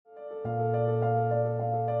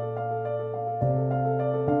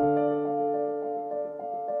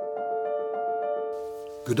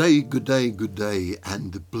Good day, good day, good day,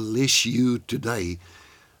 and bless you today.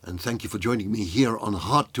 And thank you for joining me here on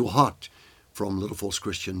Heart to Heart from Little Falls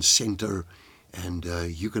Christian Center. And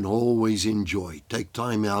you can always take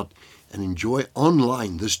time out and enjoy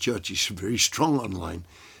online. This church is very strong online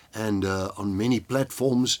and on many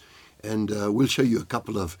platforms. And we'll show you a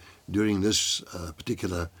couple of, during this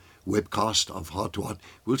particular webcast of Heart to Heart,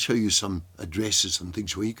 we'll show you some addresses and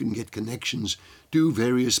things where you can get connections to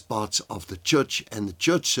various parts of the church and the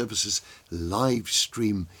church services live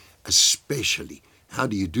stream especially. How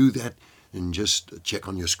do you do that? And just check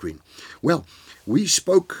on your screen. Well, we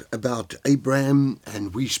spoke about Abraham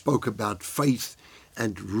and we spoke about faith,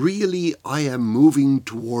 and really I am moving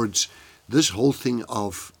towards this whole thing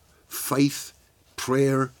of faith,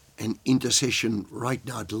 prayer and intercession right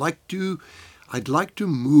now. I'd like to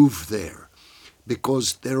move there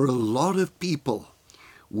because there are a lot of people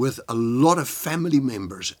with a lot of family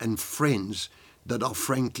members and friends that are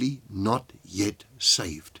frankly not yet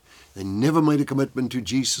saved. They never made a commitment to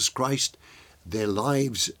Jesus Christ. Their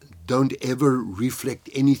lives don't ever reflect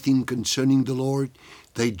anything concerning the Lord.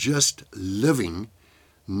 They're just living,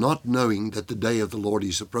 not knowing that the day of the Lord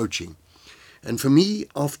is approaching. And for me,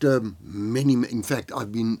 after in fact,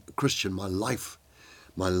 I've been a Christian my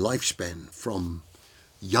lifespan. From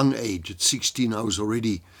young age, at 16, I was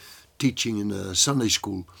already teaching in a Sunday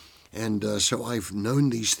school. And so I've known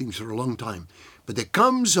these things for a long time. But there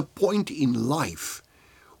comes a point in life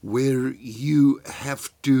where you have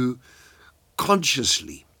to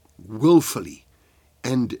consciously, willfully,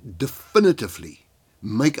 and definitively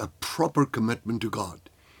make a proper commitment to God.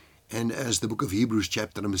 And as the book of Hebrews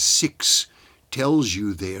chapter number 6 tells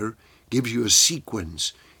you there, gives you a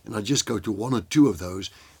sequence, and I just go to one or two of those.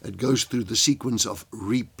 It goes through the sequence of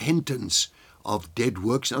repentance of dead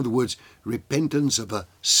works. In other words, repentance of a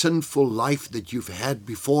sinful life that you've had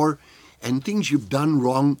before and things you've done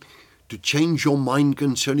wrong, to change your mind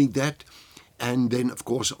concerning that. And then, of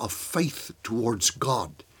course, of faith towards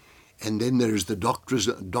God. And then there is the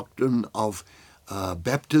doctrine of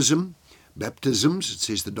baptisms. It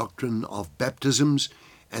says the doctrine of baptisms,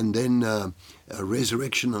 and then a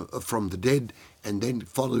resurrection from the dead, and then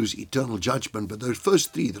follows eternal judgment. But those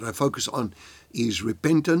first three that I focus on is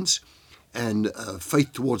repentance and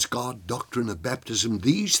faith towards God, doctrine of baptism.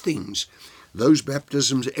 These things, those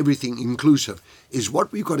baptisms, everything inclusive, is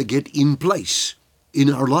what we've got to get in place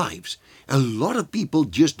in our lives. A lot of people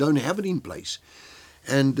just don't have it in place.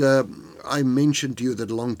 And I mentioned to you that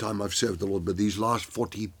a long time I've served the Lord, but these last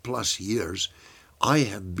 40 plus years, I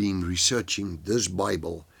have been researching this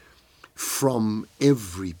Bible from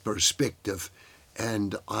every perspective.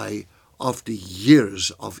 And after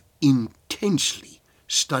years of intensely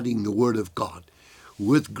studying the Word of God,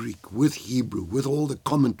 with Greek, with Hebrew, with all the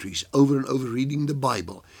commentaries, over and over reading the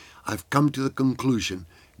Bible, I've come to the conclusion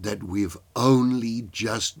that we've only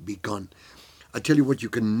just begun. I tell you what, you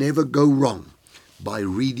can never go wrong by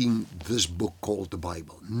reading this book called the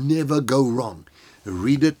Bible. Never go wrong.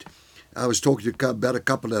 Read it. I was talking about a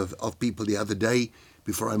couple of people the other day,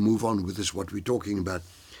 before I move on with this, what we're talking about.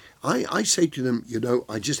 I say to them,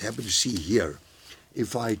 I just happen to see here,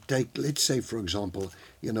 if I take, let's say, for example,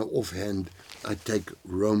 offhand, I take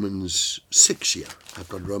Romans 6 here. I've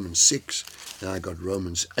got Romans 6, and I got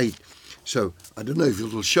Romans 8. So I don't know if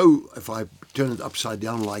it'll show if I turn it upside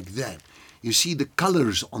down like that. You see the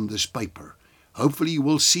colors on this paper. Hopefully you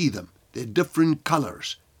will see them. They're different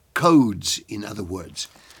colors, codes in other words.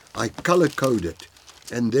 I color code it.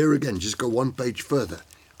 And there again, just go one page further.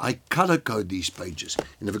 I color code these pages.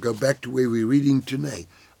 And if I go back to where we're reading today,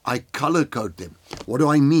 I color code them. What do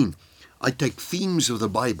I mean? I take themes of the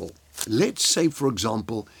Bible. Let's say, for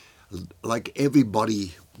example, like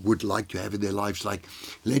everybody would like to have in their lives, like,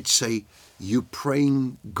 let's say you're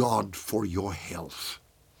praying God for your health.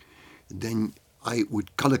 Then I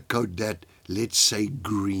would color code that, let's say,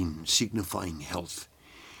 green, signifying health.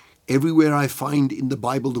 Everywhere I find in the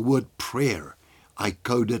Bible the word prayer, I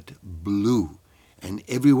code it blue. And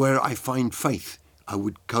everywhere I find faith, I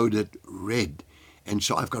would code it red. And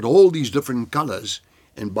so I've got all these different colors,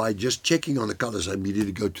 and by just checking on the colors, I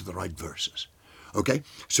immediately go to the right verses. Okay,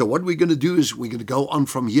 so what we're going to do is we're going to go on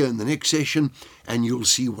from here in the next session, and you'll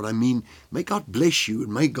see what I mean. May God bless you,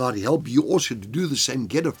 and may God help you also to do the same.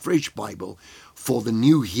 Get a fresh Bible for the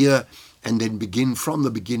new year, and then begin from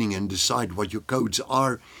the beginning and decide what your codes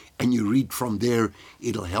are, and you read from there.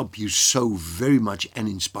 It'll help you so very much and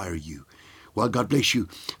inspire you. Well, God bless you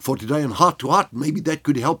for today on Heart to Heart. Maybe that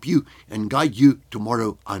could help you and guide you.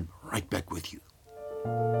 Tomorrow, I'm right back with you.